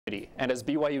activity. And as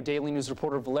BYU Daily News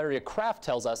reporter Valeria Kraft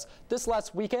tells us, this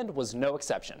last weekend was no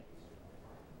exception.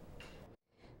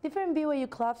 Different BYU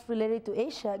clubs related to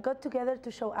Asia got together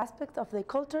to show aspects of their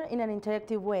culture in an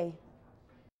interactive way.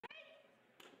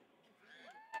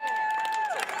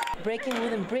 Breaking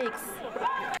wooden bricks,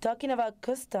 talking about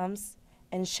customs,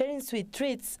 and sharing sweet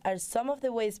treats are some of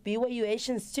the ways BYU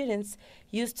Asian students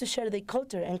used to share their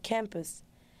culture on campus.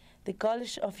 The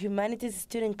College of Humanities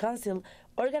Student Council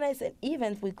organized an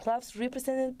event with clubs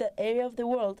representing the area of the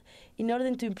world in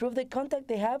order to improve the contact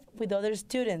they have with other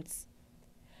students.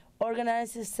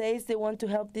 Organizers say they want to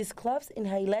help these clubs in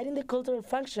highlighting the cultural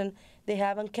function they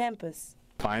have on campus.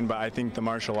 Fine, but I think the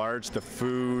martial arts, the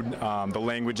food, the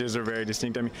languages are very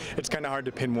distinct. I mean, it's kind of hard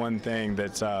to pin one thing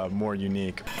that's more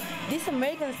unique. These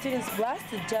American students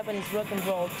blasted Japanese rock and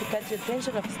roll to catch the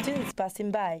attention of students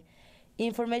passing by.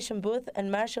 Information booth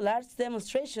and martial arts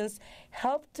demonstrations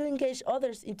helped to engage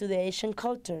others into the Asian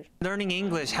culture. Learning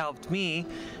English helped me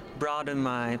broaden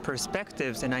my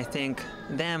perspectives, and I think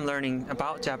them learning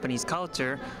about Japanese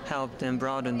culture helped them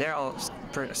broaden their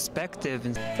perspective.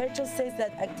 Fairchild says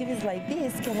that activities like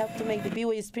these can help to make the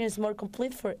BYU experience more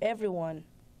complete for everyone.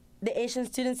 The Asian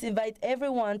students invite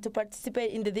everyone to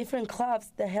participate in the different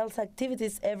clubs that hold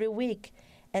activities every week,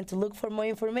 and to look for more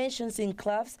information in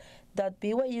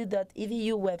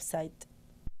clubs.byu.edu website.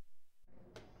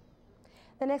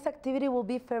 The next activity will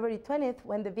be February 20th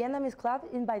when the Vietnamese club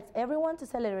invites everyone to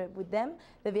celebrate with them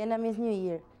the Vietnamese New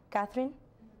Year. Catherine?